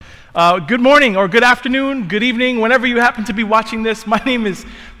Good morning, or good afternoon, good evening, whenever you happen to be watching this. My name is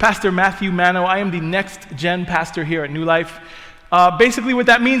Pastor Matthew Mano. I am the Next Gen pastor here at New Life. Basically, what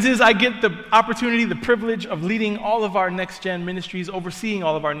that means is I get the opportunity, the privilege of leading all of our Next Gen ministries, overseeing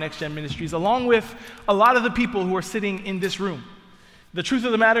all of our Next Gen ministries, along with a lot of the people who are sitting in this room. The truth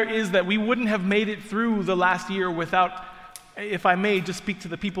of the matter is that we wouldn't have made it through the last year without, if I may just speak to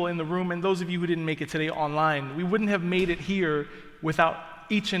the people in the room and those of you who didn't make it today online, we wouldn't have made it here without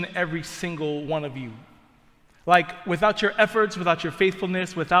each and every single one of you. Like, without your efforts, without your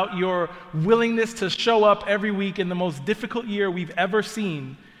faithfulness, without your willingness to show up every week in the most difficult year we've ever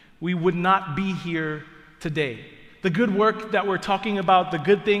seen, we would not be here today. The good work that we're talking about, the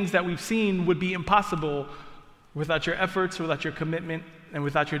good things that we've seen would be impossible without your efforts, without your commitment, and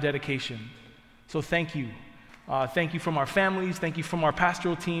without your dedication. So thank you. Thank you from our families. Thank you from our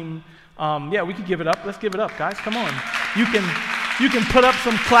pastoral team. Yeah, we could give it up. Let's give it up, guys. Come on. You can put up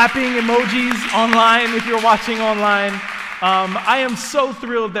some clapping emojis online if you're watching online. I am so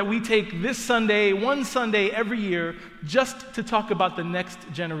thrilled that we take this Sunday, one Sunday every year, just to talk about the next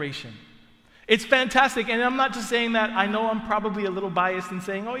generation. It's fantastic, and I'm not just saying that. I know I'm probably a little biased in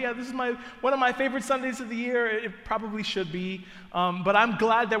saying, oh yeah, this is one of my favorite Sundays of the year. It probably should be, but I'm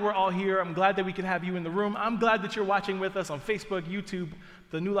glad that we're all here. I'm glad that we can have you in the room. I'm glad that you're watching with us on Facebook, YouTube,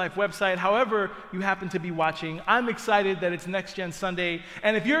 the New Life website, however you happen to be watching. I'm excited that it's Next Gen Sunday,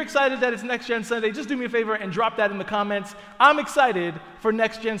 and if you're excited that it's Next Gen Sunday, just do me a favor and drop that in the comments. I'm excited for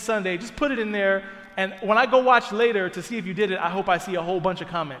Next Gen Sunday. Just put it in there. And when I go watch later to see if you did it, I hope I see a whole bunch of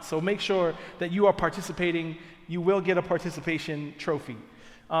comments. So make sure that you are participating. You will get a participation trophy.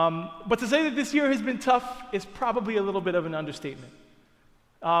 But to say that this year has been tough is probably a little bit of an understatement.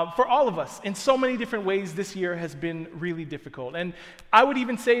 For all of us, in so many different ways, this year has been really difficult. And I would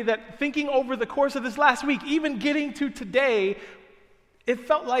even say that thinking over the course of this last week, even getting to today, it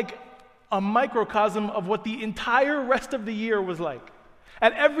felt like a microcosm of what the entire rest of the year was like.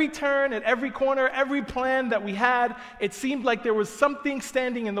 At every turn, at every corner, every plan that we had, it seemed like there was something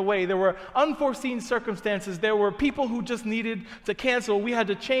standing in the way. There were unforeseen circumstances. There were people who just needed to cancel. We had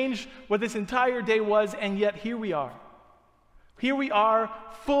to change what this entire day was, and yet here we are. Here we are,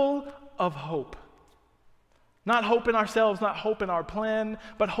 full of hope. Not hope in ourselves, not hope in our plan,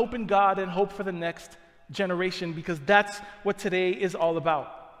 but hope in God and hope for the next generation, because that's what today is all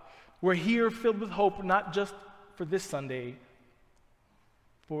about. We're here filled with hope, not just for this Sunday,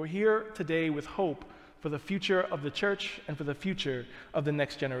 but we're here today with hope for the future of the church and for the future of the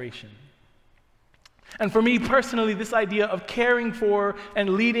next generation. And for me personally, this idea of caring for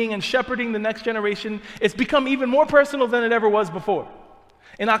and leading and shepherding the next generation, it's become even more personal than it ever was before.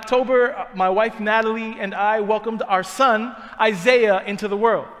 In October, my wife Natalie and I welcomed our son Isaiah into the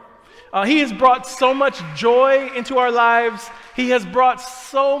world. He has brought so much joy into our lives. He has brought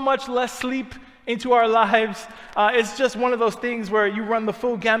so much less sleep into our lives. It's just one of those things where you run the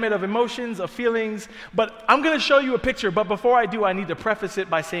full gamut of emotions, of feelings. But I'm going to show you a picture, but before I do, I need to preface it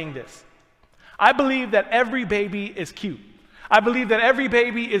by saying this. I believe that every baby is cute. I believe that every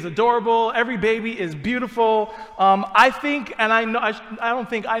baby is adorable. Every baby is beautiful. I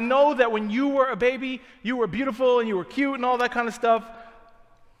know that when you were a baby, you were beautiful and you were cute and all that kind of stuff.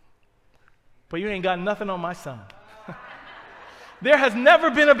 But you ain't got nothing on my son. There has never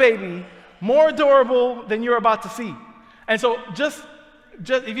been a baby more adorable than you're about to see. And so just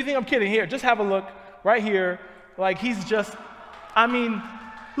if you think I'm kidding, here, just have a look right here. Like, he's just,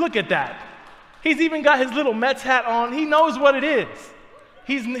 look at that. He's even got his little Mets hat on. He knows what it is.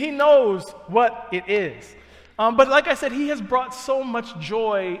 He knows what it is. But like I said, he has brought so much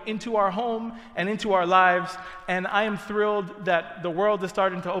joy into our home and into our lives, and I am thrilled that the world is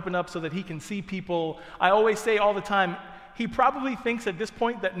starting to open up so that he can see people. I always say all the time, he probably thinks at this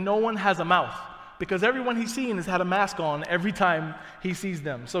point that no one has a mouth, because everyone he's seen has had a mask on every time he sees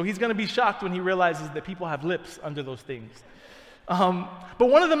them. So he's going to be shocked when he realizes that people have lips under those things. But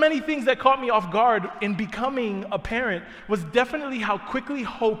one of the many things that caught me off guard in becoming a parent was definitely how quickly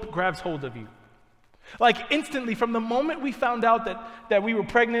hope grabs hold of you. Like, instantly, from the moment we found out that we were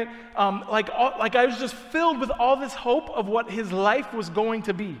pregnant, I was just filled with all this hope of what his life was going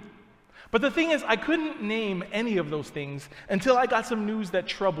to be. But the thing is, I couldn't name any of those things until I got some news that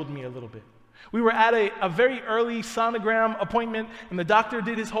troubled me a little bit. We were at a very early sonogram appointment, and the doctor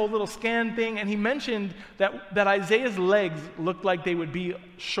did his whole little scan thing, and he mentioned that Isaiah's legs looked like they would be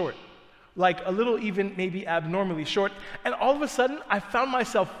short, like a little even maybe abnormally short. And all of a sudden, I found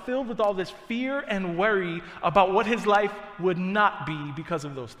myself filled with all this fear and worry about what his life would not be because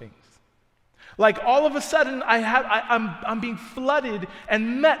of those things. Like all of a sudden, I'm being flooded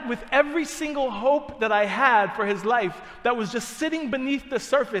and met with every single hope that I had for his life that was just sitting beneath the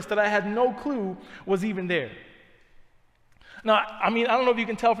surface that I had no clue was even there. Now, I don't know if you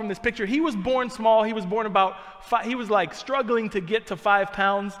can tell from this picture. He was born small. He was born he was like struggling to get to 5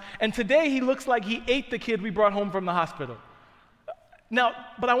 pounds. And today he looks like he ate the kid we brought home from the hospital. Now,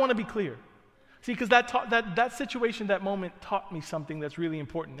 but I want to be clear. See, because that situation, that moment taught me something that's really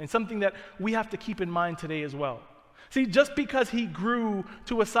important and something that we have to keep in mind today as well. See, just because he grew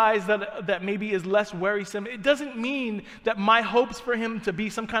to a size that maybe is less worrisome, it doesn't mean that my hopes for him to be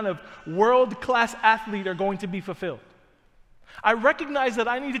some kind of world-class athlete are going to be fulfilled. I recognize that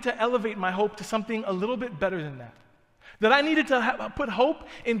I needed to elevate my hope to something a little bit better than that. That I needed to put hope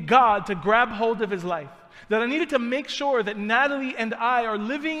in God to grab hold of his life. That I needed to make sure that Natalie and I are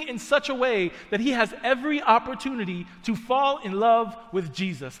living in such a way that he has every opportunity to fall in love with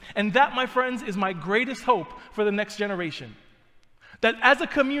Jesus. And that, my friends, is my greatest hope for the next generation. That as a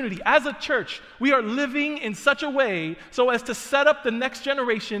community, as a church, we are living in such a way so as to set up the next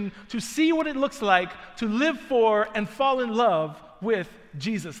generation to see what it looks like to live for and fall in love with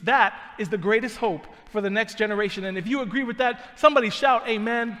Jesus. That is the greatest hope for the next generation. And if you agree with that, somebody shout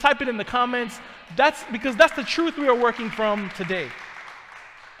amen. Type it in the comments. Because that's the truth we are working from today.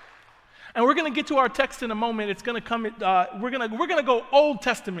 And we're going to get to our text in a moment. It's going to come. We're going to go Old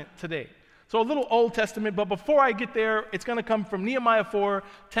Testament today. So a little Old Testament. But before I get there, it's going to come from Nehemiah 4,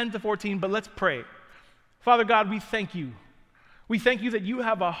 10 to 14. But let's pray. Father God, we thank you. We thank you that you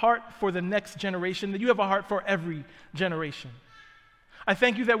have a heart for the next generation, that you have a heart for every generation. I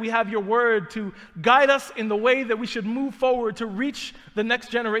thank you that we have your word to guide us in the way that we should move forward to reach the next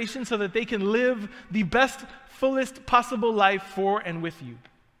generation so that they can live the best, fullest possible life for and with you.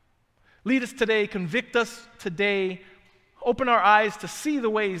 Lead us today, convict us today, open our eyes to see the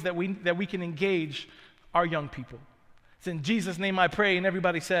ways that we can engage our young people. It's in Jesus' name I pray, and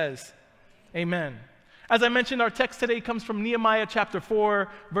everybody says, amen. As I mentioned, our text today comes from Nehemiah chapter 4,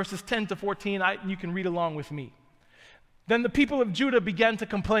 verses 10 to 14. You can read along with me. Then the people of Judah began to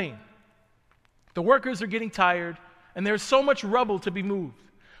complain. The workers are getting tired, and there's so much rubble to be moved.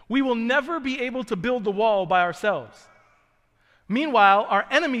 We will never be able to build the wall by ourselves. Meanwhile, our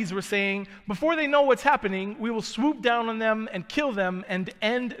enemies were saying, before they know what's happening, we will swoop down on them and kill them and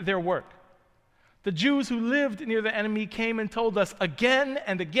end their work. The Jews who lived near the enemy came and told us again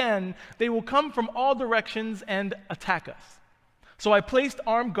and again, they will come from all directions and attack us. So I placed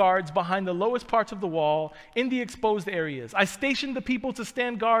armed guards behind the lowest parts of the wall in the exposed areas. I stationed the people to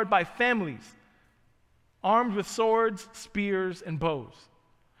stand guard by families, armed with swords, spears, and bows.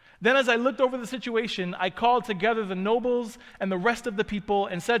 Then as I looked over the situation, I called together the nobles and the rest of the people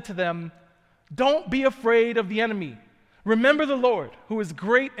and said to them, don't be afraid of the enemy. Remember the Lord, who is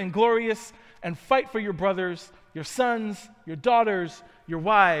great and glorious, and fight for your brothers, your sons, your daughters, your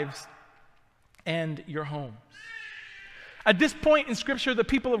wives, and your homes. At this point in Scripture, the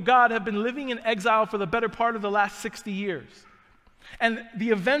people of God have been living in exile for the better part of the last 60 years. And the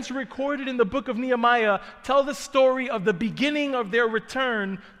events recorded in the book of Nehemiah tell the story of the beginning of their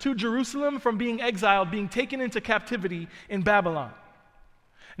return to Jerusalem from being exiled, being taken into captivity in Babylon.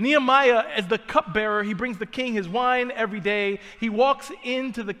 Nehemiah, as the cupbearer, he brings the king his wine every day. He walks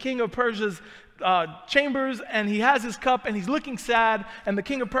into the king of Persia's chambers, and he has his cup, and he's looking sad. And the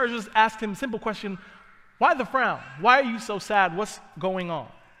king of Persia asks him a simple question, why the frown? Why are you so sad? What's going on?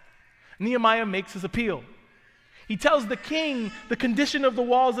 Nehemiah makes his appeal. He tells the king the condition of the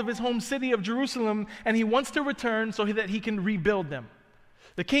walls of his home city of Jerusalem, and he wants to return so that he can rebuild them.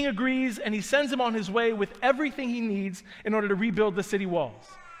 The king agrees, and he sends him on his way with everything he needs in order to rebuild the city walls.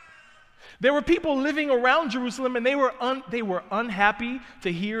 There were people living around Jerusalem, and they were unhappy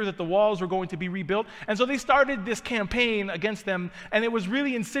to hear that the walls were going to be rebuilt. And so they started this campaign against them, and it was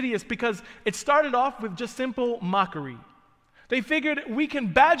really insidious because it started off with just simple mockery. They figured we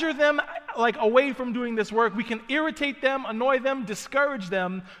can badger them away from doing this work. We can irritate them, annoy them, discourage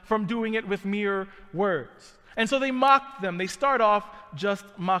them from doing it with mere words. And so they mocked them. They start off just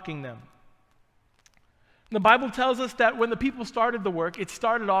mocking them. The Bible tells us that when the people started the work, it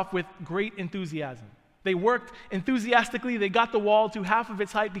started off with great enthusiasm. They worked enthusiastically. They got the wall to half of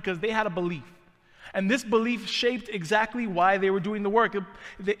its height because they had a belief. And this belief shaped exactly why they were doing the work.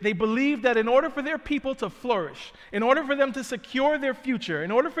 They believed that in order for their people to flourish, in order for them to secure their future,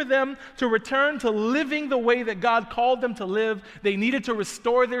 in order for them to return to living the way that God called them to live, they needed to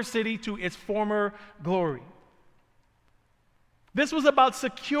restore their city to its former glory. This was about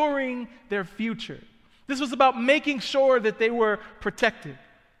securing their future. This was about making sure that they were protected.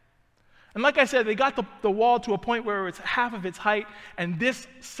 And like I said, they got the wall to a point where it's half of its height, and this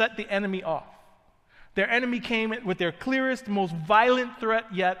set the enemy off. Their enemy came with their clearest, most violent threat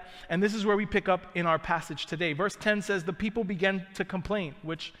yet, and this is where we pick up in our passage today. Verse 10 says, the people began to complain,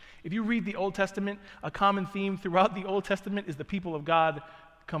 which, if you read the Old Testament, a common theme throughout the Old Testament is the people of God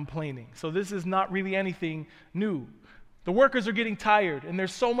complaining. So this is not really anything new. The workers are getting tired, and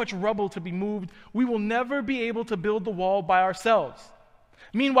there's so much rubble to be moved, we will never be able to build the wall by ourselves.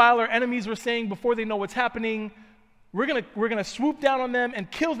 Meanwhile, our enemies were saying before they know what's happening, we're gonna swoop down on them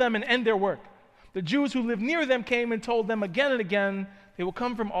and kill them and end their work. The Jews who lived near them came and told them again and again, they will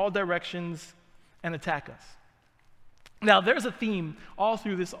come from all directions and attack us. Now, there's a theme all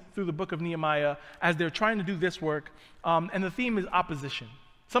through the book of Nehemiah as they're trying to do this work, and the theme is opposition.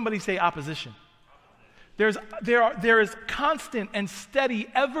 Somebody say opposition. There is constant and steady,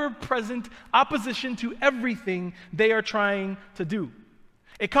 ever-present opposition to everything they are trying to do.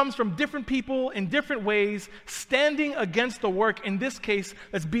 It comes from different people in different ways, standing against the work, in this case,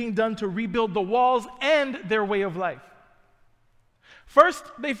 that's being done to rebuild the walls and their way of life. First,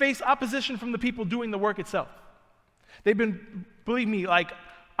 they face opposition from the people doing the work itself. They've been, believe me, like,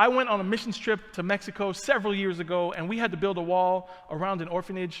 I went on a missions trip to Mexico several years ago, and we had to build a wall around an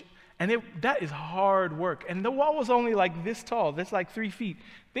orphanage, and that is hard work. And the wall was only like this tall, that's like 3 feet.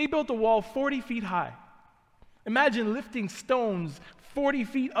 They built a wall 40 feet high. Imagine lifting stones 40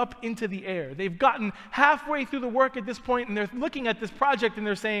 feet up into the air. They've gotten halfway through the work at this point, and they're looking at this project and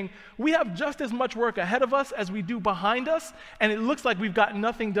they're saying, we have just as much work ahead of us as we do behind us, and it looks like we've got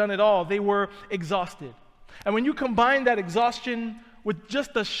nothing done at all. They were exhausted. And when you combine that exhaustion with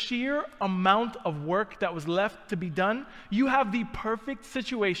just the sheer amount of work that was left to be done, you have the perfect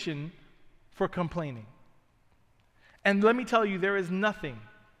situation for complaining. And let me tell you, there is nothing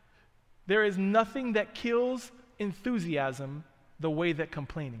that kills enthusiasm the way that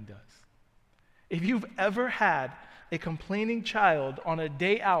complaining does. If you've ever had a complaining child on a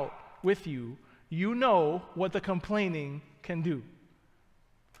day out with you, you know what the complaining can do.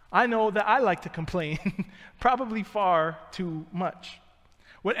 I know that I like to complain, probably far too much.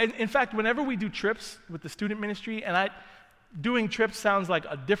 In fact, whenever we do trips with the student ministry, and doing trips sounds like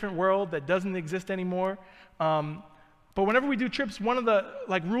a different world that doesn't exist anymore, but whenever we do trips, one of the,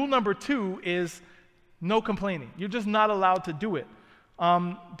 rule number 2 is no complaining. You're just not allowed to do it.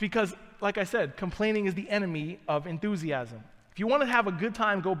 Because, like I said, complaining is the enemy of enthusiasm. If you want to have a good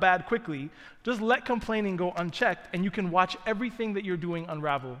time go bad quickly, just let complaining go unchecked, and you can watch everything that you're doing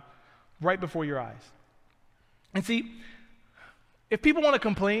unravel right before your eyes. And see, if people want to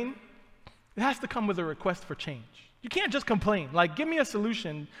complain, it has to come with a request for change. You can't just complain. Give me a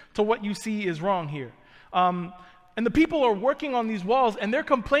solution to what you see is wrong here. And the people are working on these walls, and their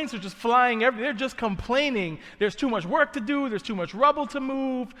complaints are just flying everywhere. They're just complaining. There's too much work to do. There's too much rubble to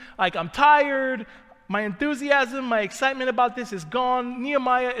move. I'm tired. My enthusiasm, my excitement about this is gone.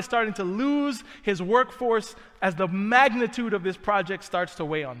 Nehemiah is starting to lose his workforce as the magnitude of this project starts to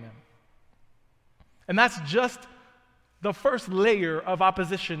weigh on them. And that's just the first layer of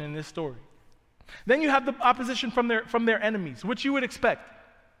opposition in this story. Then you have the opposition from their enemies, which you would expect.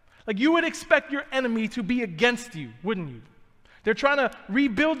 You would expect your enemy to be against you, wouldn't you? They're trying to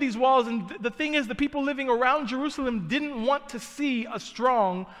rebuild these walls, and the thing is, the people living around Jerusalem didn't want to see a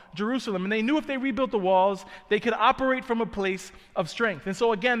strong Jerusalem, and they knew if they rebuilt the walls, they could operate from a place of strength. And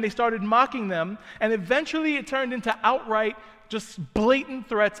so again, they started mocking them, and eventually it turned into outright, just blatant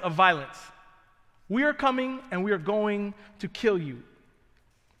threats of violence. We are coming, and we are going to kill you.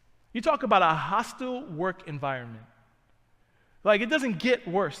 You talk about a hostile work environment. It doesn't get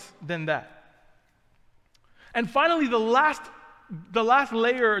worse than that. And finally, the last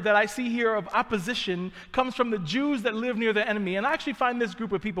layer that I see here of opposition comes from the Jews that live near the enemy. And I actually find this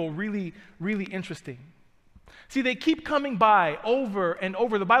group of people really, really interesting. See, they keep coming by over and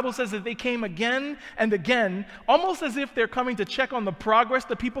over. The Bible says that they came again and again, almost as if they're coming to check on the progress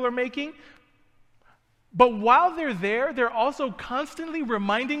the people are making. But while they're there, they're also constantly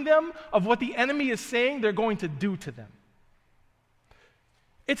reminding them of what the enemy is saying they're going to do to them.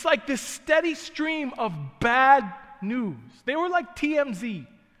 It's like this steady stream of bad news. They were like TMZ.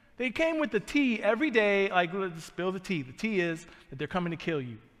 They came with the tea every day, let's spill the tea. The tea is that they're coming to kill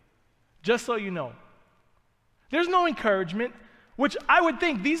you. Just so you know. There's no encouragement, which I would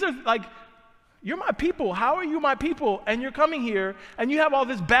think these are you're my people. How are you my people? And you're coming here and you have all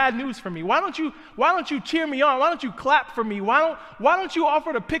this bad news for me. Why don't you cheer me on? Why don't you clap for me? Why don't you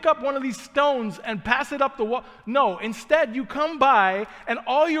offer to pick up one of these stones and pass it up the wall? No, instead you come by and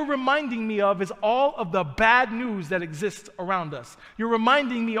all you're reminding me of is all of the bad news that exists around us. You're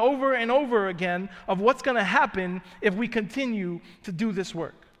reminding me over and over again of what's going to happen if we continue to do this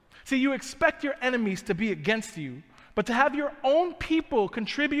work. See, you expect your enemies to be against you, But to have your own people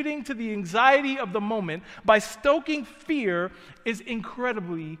contributing to the anxiety of the moment by stoking fear is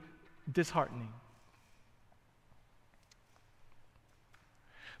incredibly disheartening.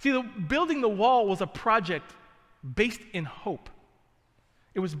 See, building the wall was a project based in hope.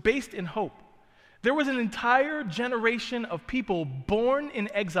 It was based in hope. There was an entire generation of people born in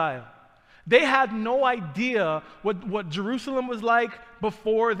exile. They had no idea what Jerusalem was like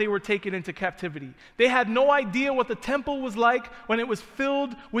before they were taken into captivity. They had no idea what the temple was like when it was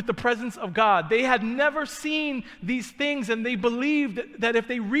filled with the presence of God. They had never seen these things, and they believed that if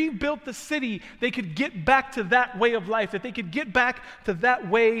they rebuilt the city, they could get back to that way of life, that they could get back to that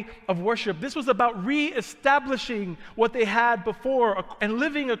way of worship. This was about reestablishing what they had before and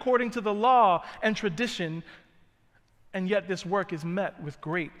living according to the law and tradition, and yet this work is met with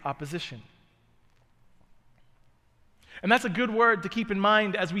great opposition. And that's a good word to keep in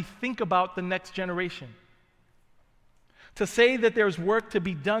mind as we think about the next generation. To say that there's work to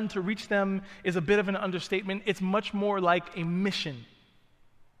be done to reach them is a bit of an understatement. It's much more like a mission.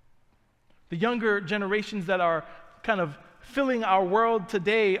 The younger generations that are kind of filling our world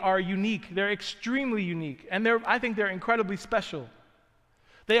today are unique. They're extremely unique, and I think they're incredibly special.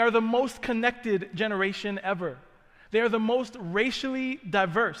 They are the most connected generation ever. They are the most racially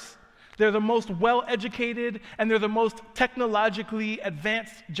diverse. They're the most well-educated, and they're the most technologically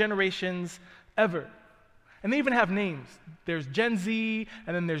advanced generations ever. And they even have names. There's Gen Z,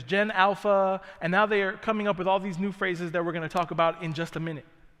 and then there's Gen Alpha, and now they are coming up with all these new phrases that we're going to talk about in just a minute.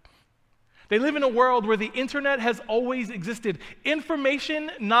 They live in a world where the internet has always existed.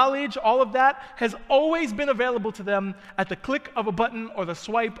 Information, knowledge, all of that has always been available to them at the click of a button or the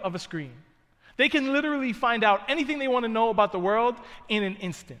swipe of a screen. They can literally find out anything they want to know about the world in an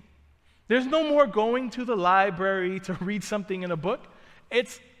instant. There's no more going to the library to read something in a book.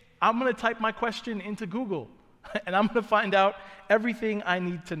 I'm going to type my question into Google, and I'm going to find out everything I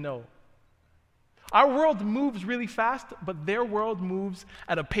need to know. Our world moves really fast, but their world moves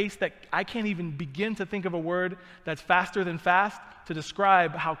at a pace that I can't even begin to think of a word that's faster than fast to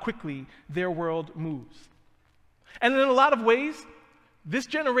describe how quickly their world moves. And in a lot of ways, this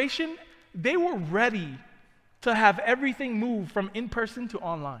generation, they were ready to have everything move from in-person to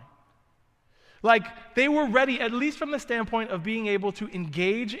online. Like, they were ready, at least from the standpoint of being able to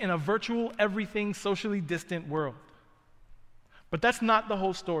engage in a virtual, everything, socially distant world. But that's not the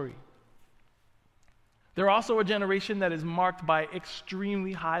whole story. They're also a generation that is marked by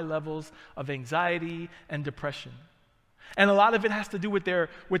extremely high levels of anxiety and depression. And a lot of it has to do with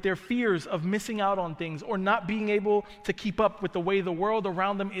their fears of missing out on things or not being able to keep up with the way the world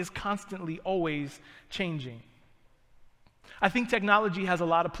around them is constantly always changing. I think technology has a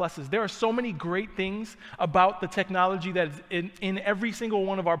lot of pluses. There are so many great things about the technology that is in every single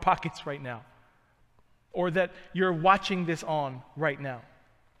one of our pockets right now, or that you're watching this on right now.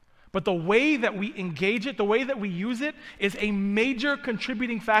 But the way that we engage it, the way that we use it, is a major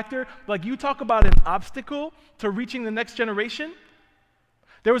contributing factor. Like, you talk about an obstacle to reaching the next generation.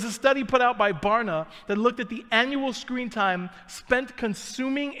 There was a study put out by Barna that looked at the annual screen time spent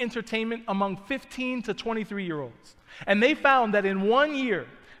consuming entertainment among 15 to 23-year-olds. And they found that in 1 year,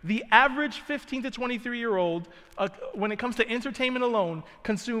 the average 15 to 23-year-old, when it comes to entertainment alone,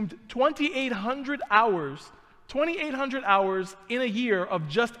 consumed 2,800 hours in a year of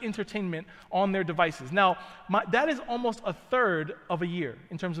just entertainment on their devices. Now, that is almost a third of a year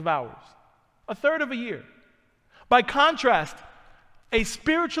in terms of hours. A third of a year. By contrast, a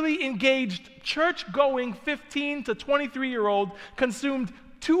spiritually engaged, church-going 15 to 23-year-old consumed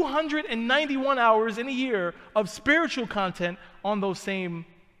 291 hours in a year of spiritual content on those same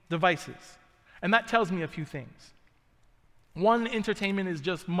devices. And that tells me a few things. One, entertainment is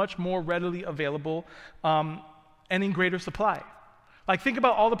just much more readily available and in greater supply. Like, think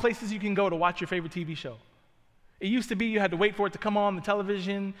about all the places you can go to watch your favorite TV show. It used to be you had to wait for it to come on the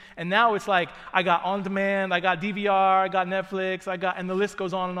television, and now it's like, I got on demand, I got DVR, I got Netflix, and the list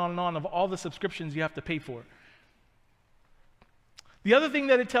goes on and on and on of all the subscriptions you have to pay for. The other thing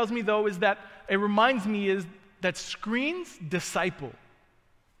that it tells me, though, is that it reminds me is that screens disciple.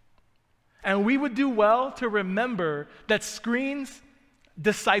 And we would do well to remember that screens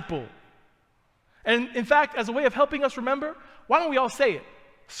disciple. And in fact, as a way of helping us remember, why don't we all say it?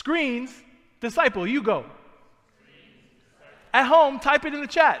 Screens disciple. You go. At home, type it in the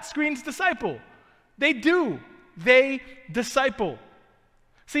chat. Screens disciple. They do. They disciple.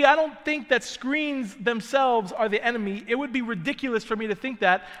 See, I don't think that screens themselves are the enemy. It would be ridiculous for me to think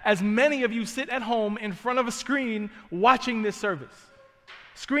that, as many of you sit at home in front of a screen watching this service.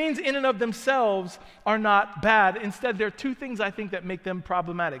 Screens in and of themselves are not bad. Instead, there are two things I think that make them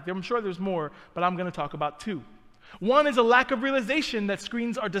problematic. I'm sure there's more, but I'm going to talk about two. One is a lack of realization that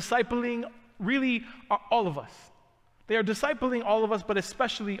screens are discipling really all of us. They are discipling all of us, but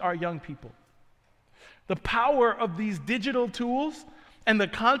especially our young people. The power of these digital tools and the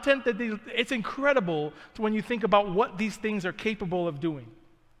content it's incredible when you think about what these things are capable of doing.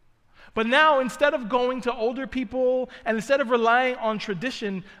 But now, instead of going to older people and instead of relying on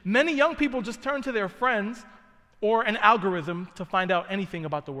tradition, many young people just turn to their friends or an algorithm to find out anything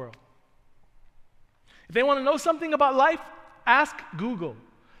about the world. If they want to know something about life, ask Google.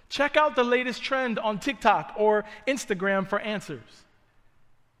 Check out the latest trend on TikTok or Instagram for answers.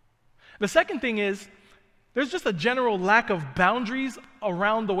 The second thing is, there's just a general lack of boundaries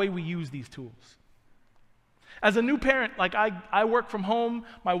around the way we use these tools. As a new parent, I work from home.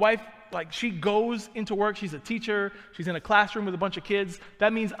 My wife, she goes into work. She's a teacher. She's in a classroom with a bunch of kids.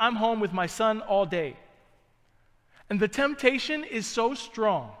 That means I'm home with my son all day. And the temptation is so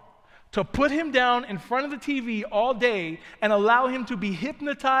strong to put him down in front of the TV all day and allow him to be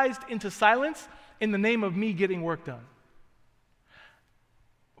hypnotized into silence in the name of me getting work done.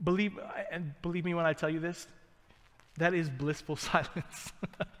 Believe me when I tell you this, that is blissful silence.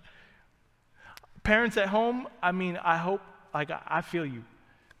 Parents at home, I hope, I feel you.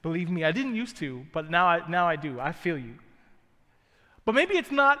 Believe me, I didn't used to, but now I do. I feel you. But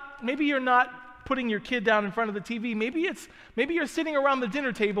maybe you're not putting your kid down in front of the TV. Maybe you're sitting around the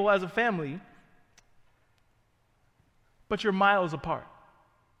dinner table as a family, but you're miles apart.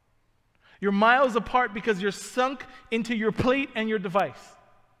 You're miles apart because you're sunk into your plate and your device.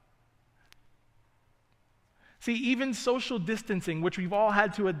 See, even social distancing, which we've all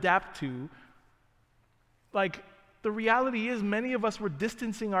had to adapt to, the reality is many of us were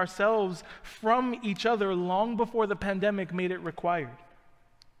distancing ourselves from each other long before the pandemic made it required.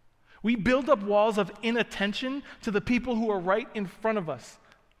 We build up walls of inattention to the people who are right in front of us.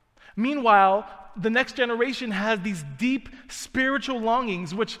 Meanwhile, the next generation has these deep spiritual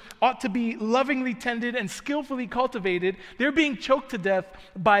longings which ought to be lovingly tended and skillfully cultivated. They're being choked to death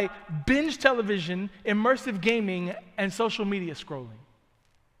by binge television, immersive gaming, and social media scrolling.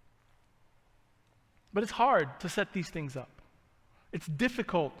 But it's hard to set these things up. It's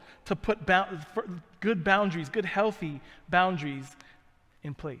difficult to put good boundaries, good healthy boundaries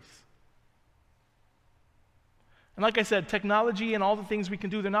in place. And like I said, technology and all the things we can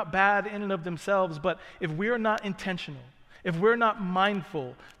do, they're not bad in and of themselves, but if we're not intentional, if we're not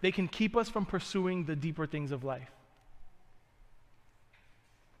mindful, they can keep us from pursuing the deeper things of life.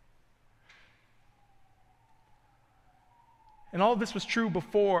 And all of this was true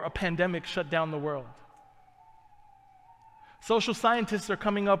before a pandemic shut down the world. Social scientists are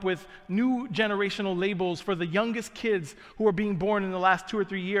coming up with new generational labels for the youngest kids who are being born in the last 2 or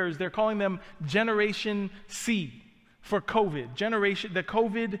 3 years. They're calling them Generation C for COVID, the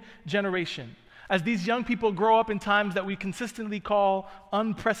COVID generation. As these young people grow up in times that we consistently call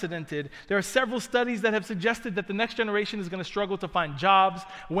unprecedented, there are several studies that have suggested that the next generation is going to struggle to find jobs.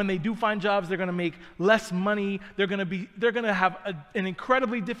 When they do find jobs, they're going to make less money. They're going to have an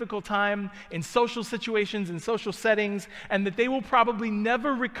incredibly difficult time in social situations and social settings, and that they will probably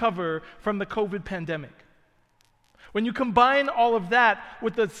never recover from the COVID pandemic. When you combine all of that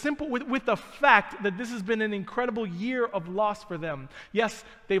with the fact that this has been an incredible year of loss for them. Yes,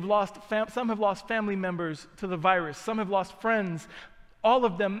 some have lost family members to the virus. Some have lost friends. All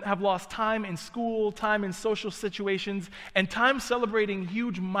of them have lost time in school, time in social situations, and time celebrating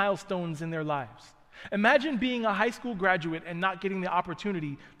huge milestones in their lives. Imagine being a high school graduate and not getting the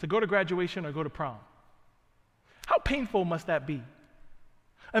opportunity to go to graduation or go to prom. How painful must that be?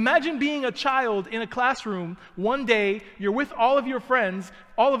 Imagine being a child in a classroom. One day, you're with all of your friends.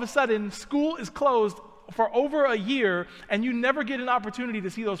 All of a sudden, school is closed for over a year, and you never get an opportunity to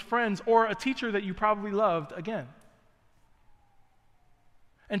see those friends or a teacher that you probably loved again.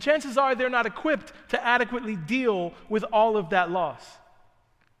 And chances are they're not equipped to adequately deal with all of that loss.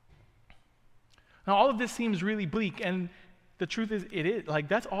 Now, all of this seems really bleak, and the truth is,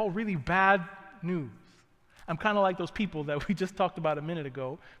 that's all really bad news. I'm kind of like those people that we just talked about a minute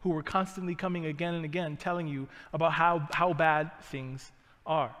ago who were constantly coming again and again telling you about how bad things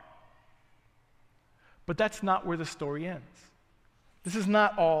are. But that's not where the story ends. This is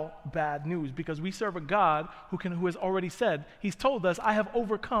not all bad news because we serve a God who has already said, He's told us, I have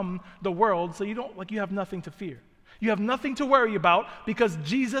overcome the world, so you have nothing to fear. You have nothing to worry about because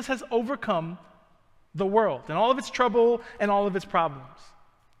Jesus has overcome the world and all of its trouble and all of its problems.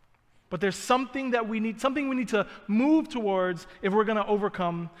 But there's something we need to move towards if we're going to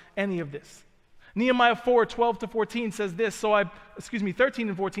overcome any of this. Nehemiah 4:12-14 says this, 13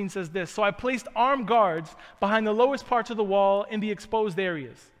 and 14 says this, so I placed armed guards behind the lowest parts of the wall in the exposed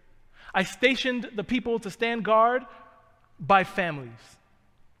areas. I stationed the people to stand guard by families.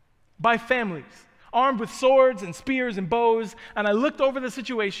 By families, armed with swords and spears and bows, and I looked over the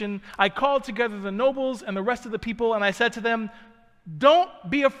situation. I called together the nobles and the rest of the people, and I said to them, don't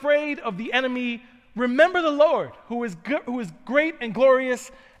be afraid of the enemy. Remember the Lord, who is great and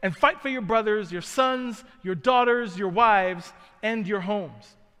glorious, and fight for your brothers, your sons, your daughters, your wives, and your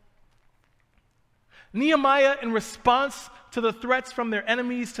homes. Nehemiah, in response to the threats from their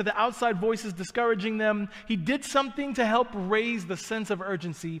enemies, to the outside voices discouraging them, he did something to help raise the sense of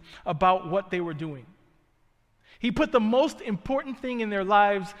urgency about what they were doing. He put the most important thing in their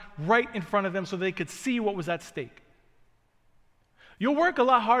lives right in front of them so they could see what was at stake. You'll work a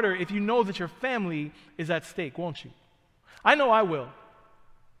lot harder if you know that your family is at stake, won't you? I know I will.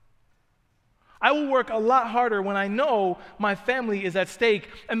 I will work a lot harder when I know my family is at stake.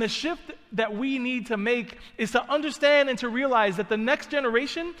 And the shift that we need to make is to understand and to realize that the next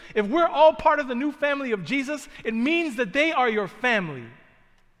generation, if we're all part of the new family of Jesus, it means that they are your family.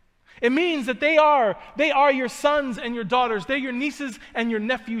 It means that they are your sons and your daughters. They're your nieces and your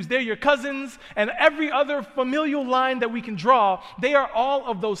nephews. They're your cousins and every other familial line that we can draw. They are all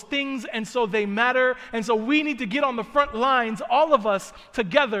of those things, and so they matter. And so we need to get on the front lines, all of us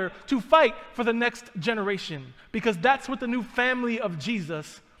together, to fight for the next generation, because that's what the new family of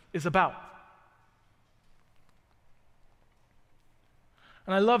Jesus is about.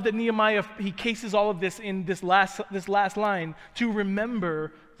 And I love that Nehemiah, he cases all of this in this last line, to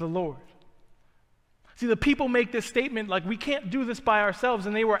remember the Lord. See, the people make this statement like, we can't do this by ourselves,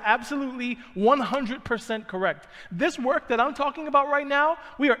 and they were absolutely 100% correct. This work that I'm talking about right now,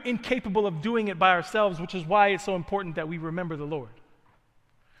 we are incapable of doing it by ourselves, which is why it's so important that we remember the Lord.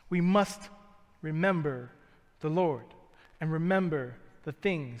 We must remember the Lord and remember the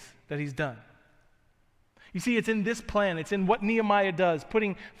things that He's done. You see, it's in this plan, it's in what Nehemiah does,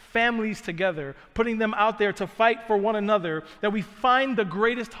 putting families together, putting them out there to fight for one another, that we find the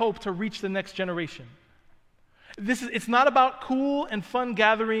greatest hope to reach the next generation. It's not about cool and fun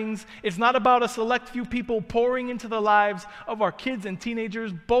gatherings. It's not about a select few people pouring into the lives of our kids and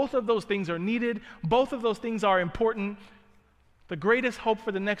teenagers. Both of those things are needed. Both of those things are important. The greatest hope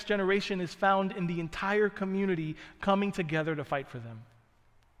for the next generation is found in the entire community coming together to fight for them.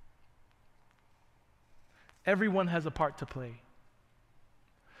 Everyone has a part to play.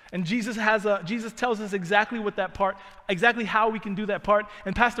 And Jesus tells us exactly what that part, exactly how we can do that part.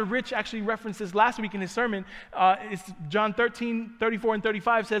 And Pastor Rich actually referenced this last week in his sermon. It's John 13, 34 and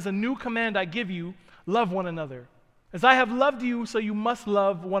 35 says, "A new command I give you, love one another. As I have loved you, so you must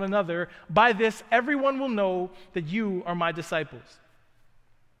love one another. By this, everyone will know that you are my disciples."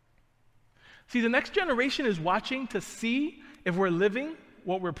 See, the next generation is watching to see if we're living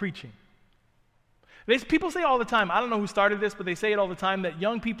what we're preaching. People say all the time, I don't know who started this, but they say it all the time, that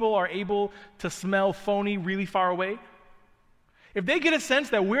young people are able to smell phony really far away. If they get a sense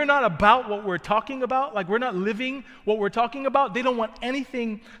that we're not about what we're talking about, like we're not living what we're talking about, they don't want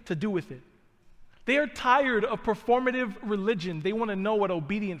anything to do with it. They are tired of performative religion. They want to know what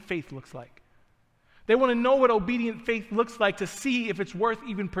obedient faith looks like. They want to know what obedient faith looks like to see if it's worth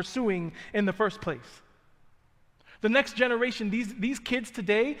even pursuing in the first place. The next generation, these kids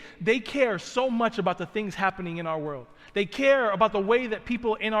today, they care so much about the things happening in our world. They care about the way that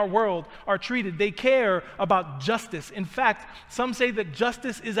people in our world are treated. They care about justice. In fact, some say that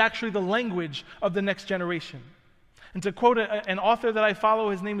justice is actually the language of the next generation. And to quote an author that I follow,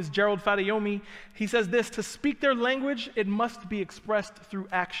 his name is Gerald Fadayomi, he says this: to speak their language, it must be expressed through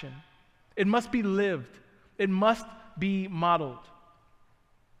action. It must be lived. It must be modeled.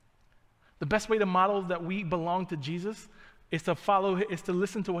 The best way to model that we belong to Jesus is to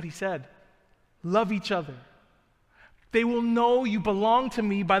listen to what He said. Love each other. They will know you belong to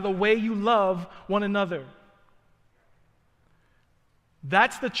me by the way you love one another.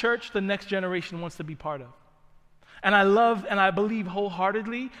 That's the church the next generation wants to be part of. And I love and I believe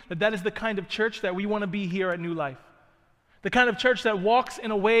wholeheartedly that is the kind of church that we want to be here at New Life. The kind of church that walks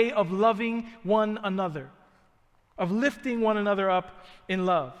in a way of loving one another, of lifting one another up in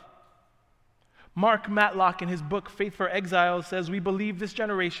love. Mark Matlock, in his book Faith for Exiles, says, "We believe this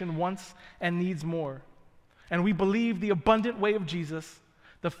generation wants and needs more. And we believe the abundant way of Jesus,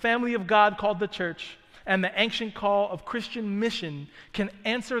 the family of God called the church, and the ancient call of Christian mission can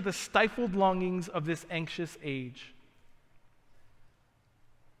answer the stifled longings of this anxious age."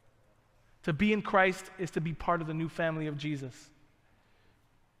 To be in Christ is to be part of the new family of Jesus.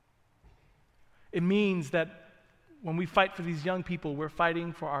 It means that when we fight for these young people, we're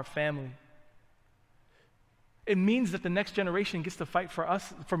fighting for our family. It means that the next generation gets to fight for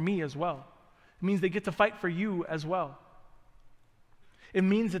us, for me as well. It means they get to fight for you as well. It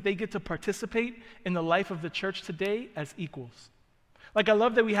means that they get to participate in the life of the church today as equals. Like, I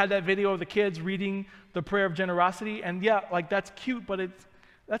love that we had that video of the kids reading the prayer of generosity, and yeah, like, that's cute, but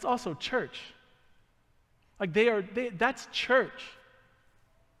that's also church. Like, that's church.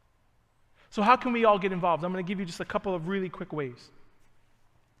 So how can we all get involved? I'm going to give you just a couple of really quick ways.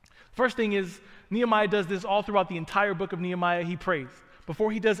 First thing is, Nehemiah does this all throughout the entire book of Nehemiah. He prays.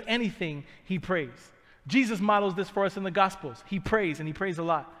 Before he does anything, he prays. Jesus models this for us in the Gospels. He prays, and he prays a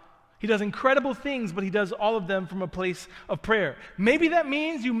lot. He does incredible things, but he does all of them from a place of prayer. Maybe that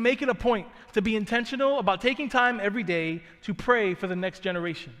means you make it a point to be intentional about taking time every day to pray for the next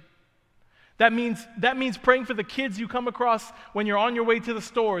generation. That means praying for the kids you come across when you're on your way to the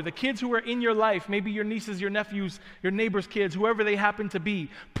store, the kids who are in your life, maybe your nieces, your nephews, your neighbors' kids, whoever they happen to be.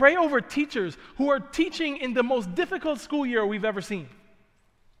 Pray over teachers who are teaching in the most difficult school year we've ever seen.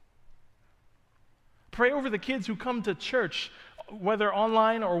 Pray over the kids who come to church, whether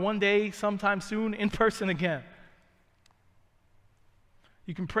online or one day, sometime soon, in person again.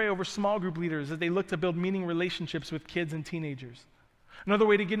 You can pray over small group leaders as they look to build meaning relationships with kids and teenagers. Another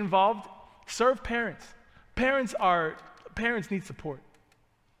way to get involved, serve parents. Parents need support.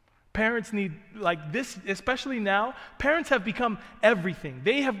 Parents need, like this, especially now, parents have become everything.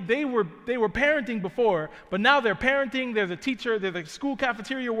 They were parenting before, but now they're parenting, they're the teacher, they're the school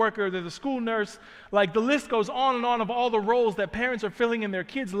cafeteria worker, they're the school nurse. Like, the list goes on and on of all the roles that parents are filling in their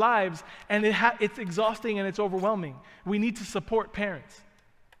kids' lives, and it's exhausting and it's overwhelming. We need to support parents.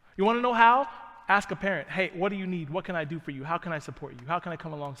 You want to know how? Ask a parent, hey, what do you need? What can I do for you? How can I support you? How can I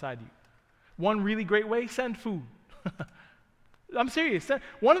come alongside you? One really great way, send food. I'm serious.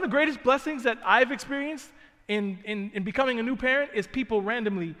 One of the greatest blessings that I've experienced in becoming a new parent is people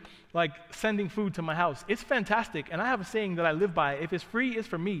randomly, like, sending food to my house. It's fantastic, and I have a saying that I live by: if it's free, it's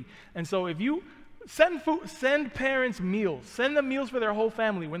for me. And so if you send parents meals, send them meals for their whole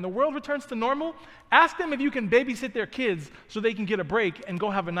family. When the world returns to normal, ask them if you can babysit their kids so they can get a break and go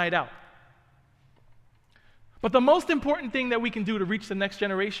have a night out. But the most important thing that we can do to reach the next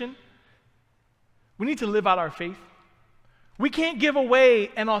generation, we need to live out our faith. We can't give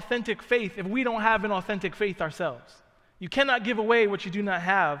away an authentic faith if we don't have an authentic faith ourselves. You cannot give away what you do not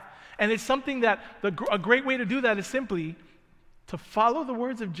have. And it's something that a great way to do that is simply to follow the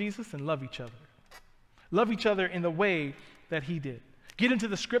words of Jesus and love each other. Love each other in the way that he did. Get into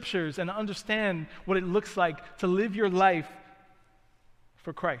the scriptures and understand what it looks like to live your life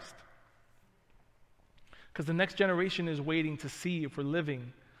for Christ. Because the next generation is waiting to see if we're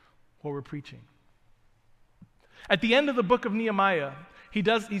living what we're preaching. At the end of the book of Nehemiah,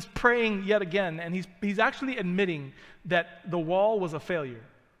 he's praying yet again, and he's actually admitting that the wall was a failure.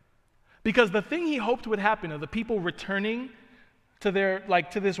 Because the thing he hoped would happen, of the people returning to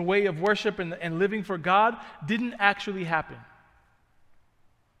to this way of worship and living for God, didn't actually happen.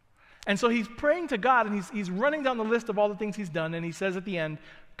 And so he's praying to God, and he's running down the list of all the things he's done, and he says at the end,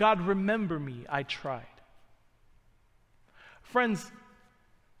 God, remember me, I tried. Friends,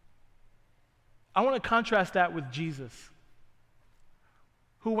 I want to contrast that with Jesus,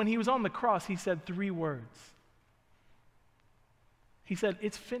 who, when he was on the cross, he said 3 words. He said,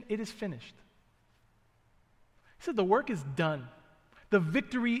 it is finished. He said, the work is done. The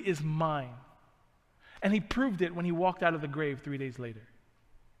victory is mine. And he proved it when he walked out of the grave 3 days later.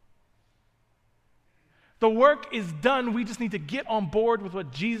 The work is done. We just need to get on board with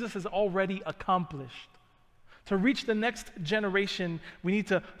what Jesus has already accomplished. To reach the next generation, we need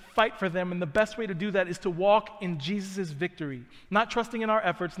to fight for them, and the best way to do that is to walk in Jesus' victory. Not trusting in our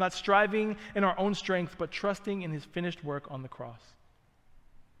efforts, not striving in our own strength, but trusting in his finished work on the cross.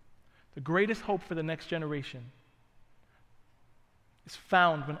 The greatest hope for the next generation is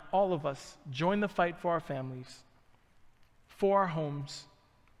found when all of us join the fight for our families, for our homes,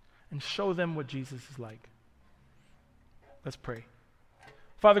 and show them what Jesus is like. Let's pray.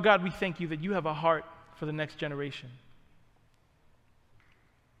 Father God, we thank you that you have a heart for the next generation.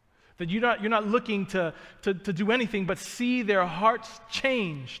 That you're not looking to do anything but see their hearts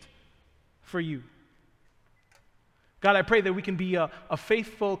changed for you. God, I pray that we can be a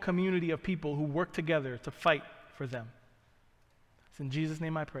faithful community of people who work together to fight for them. It's in Jesus'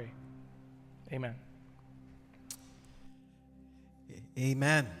 name I pray. Amen.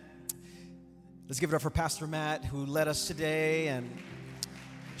 Amen. Let's give it up for Pastor Matt, who led us today, and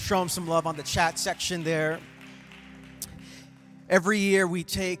show him some love on the chat section there. Every year we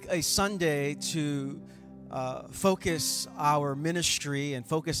take a Sunday to focus our ministry and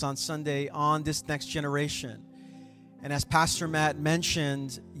focus on Sunday on this next generation. And as Pastor Matt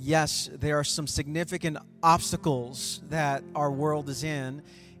mentioned, yes, there are some significant obstacles that our world is in,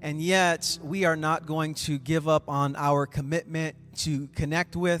 and yet we are not going to give up on our commitment to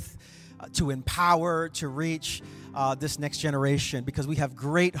connect with, to empower, to reach this next generation, because we have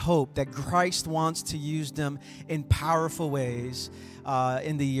great hope that Christ wants to use them in powerful ways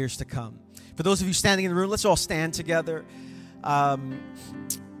in the years to come. For those of you standing in the room, let's all stand together.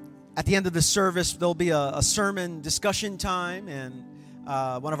 At the end of the service, there'll be a sermon discussion time, and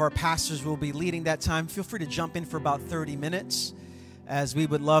one of our pastors will be leading that time. Feel free to jump in for about 30 minutes, as we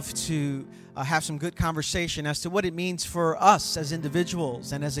would love to have some good conversation as to what it means for us as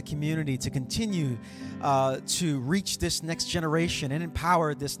individuals and as a community to continue to reach this next generation and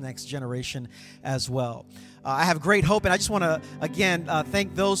empower this next generation as well. I have great hope, and I just want to, again,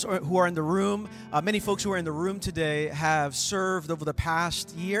 thank those who are in the room. Many folks who are in the room today have served over the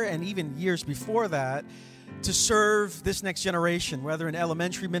past year and even years before that to serve this next generation, whether in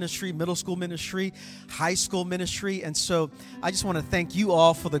elementary ministry, middle school ministry, high school ministry. And so I just want to thank you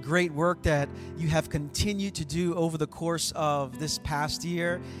all for the great work that you have continued to do over the course of this past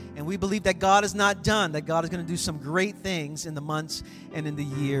year. And we believe that God is not done, that God is going to do some great things in the months and in the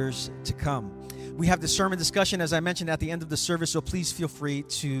years to come. We have the sermon discussion, as I mentioned, at the end of the service, so please feel free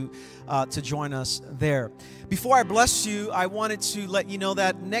to join us there. Before I bless you, I wanted to let you know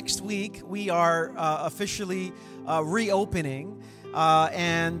that next week we are officially reopening.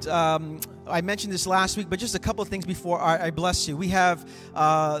 I mentioned this last week, but just a couple of things before I bless you. We have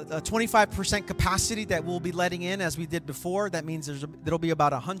a 25% capacity that we'll be letting in as we did before. That means there'll be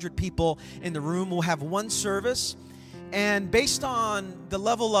about 100 people in the room. We'll have one service. And based on the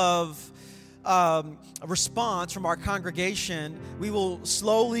level of response from our congregation, we will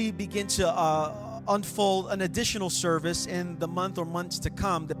slowly begin to unfold an additional service in the month or months to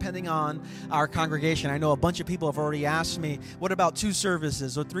come, depending on our congregation. I know a bunch of people have already asked me, what about 2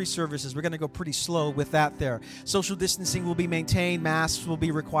 services or 3 services? We're going to go pretty slow with that there. Social distancing will be maintained, masks will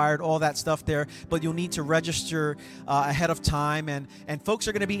be required, all that stuff there, but you'll need to register ahead of time, and folks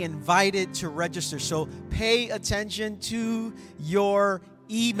are going to be invited to register. So pay attention to your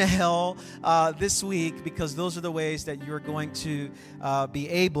email this week, because those are the ways that you're going to be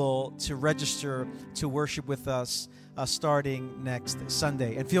able to register to worship with us starting next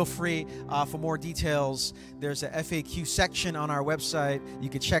Sunday. And feel free for more details. There's a FAQ section on our website. You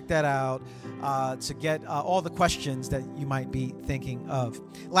can check that out to get all the questions that you might be thinking of.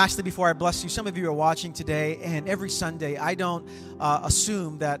 Lastly, before I bless you, some of you are watching today, and every Sunday I don't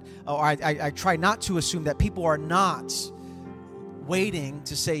assume that, or I try not to assume that people are not waiting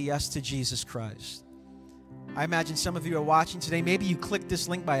to say yes to Jesus Christ. I imagine some of you are watching today. Maybe you clicked this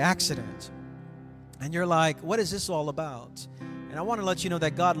link by accident, and you're like, what is this all about? And I want to let you know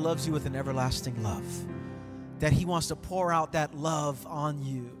that God loves you with an everlasting love, that He wants to pour out that love on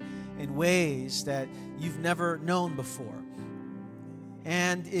you in ways that you've never known before.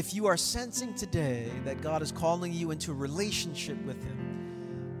 And if you are sensing today that God is calling you into a relationship with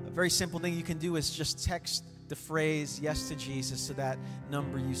Him, a very simple thing you can do is just text the phrase yes to Jesus to that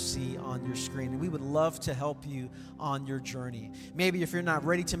number you see on your screen, and we would love to help you on your journey. Maybe if you're not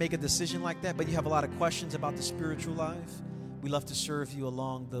ready to make a decision like that, but you have a lot of questions about the spiritual life, we love to serve you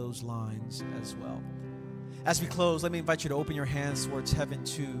along those lines as well. As we close, let me invite you to open your hands towards heaven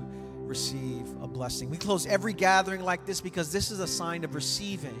to receive a blessing. We close every gathering like this because this is a sign of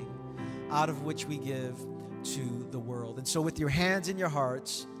receiving out of which we give to the world. And so with your hands in your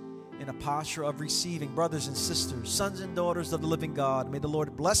hearts, in a posture of receiving, brothers and sisters, sons and daughters of the living God, may the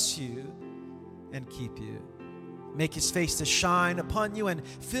Lord bless you and keep you. Make His face to shine upon you and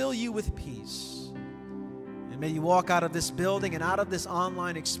fill you with peace. And may you walk out of this building and out of this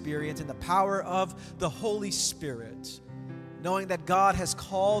online experience in the power of the Holy Spirit, knowing that God has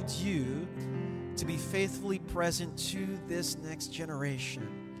called you to be faithfully present to this next generation.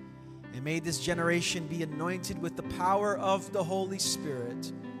 And may this generation be anointed with the power of the Holy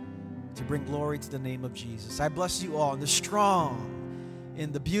Spirit to bring glory to the name of Jesus. I bless you all in the strong,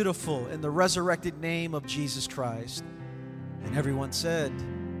 in the beautiful, in the resurrected name of Jesus Christ. And everyone said,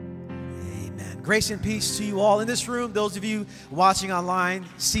 amen. Grace and peace to you all in this room. Those of you watching online,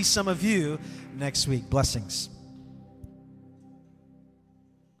 see some of you next week. Blessings.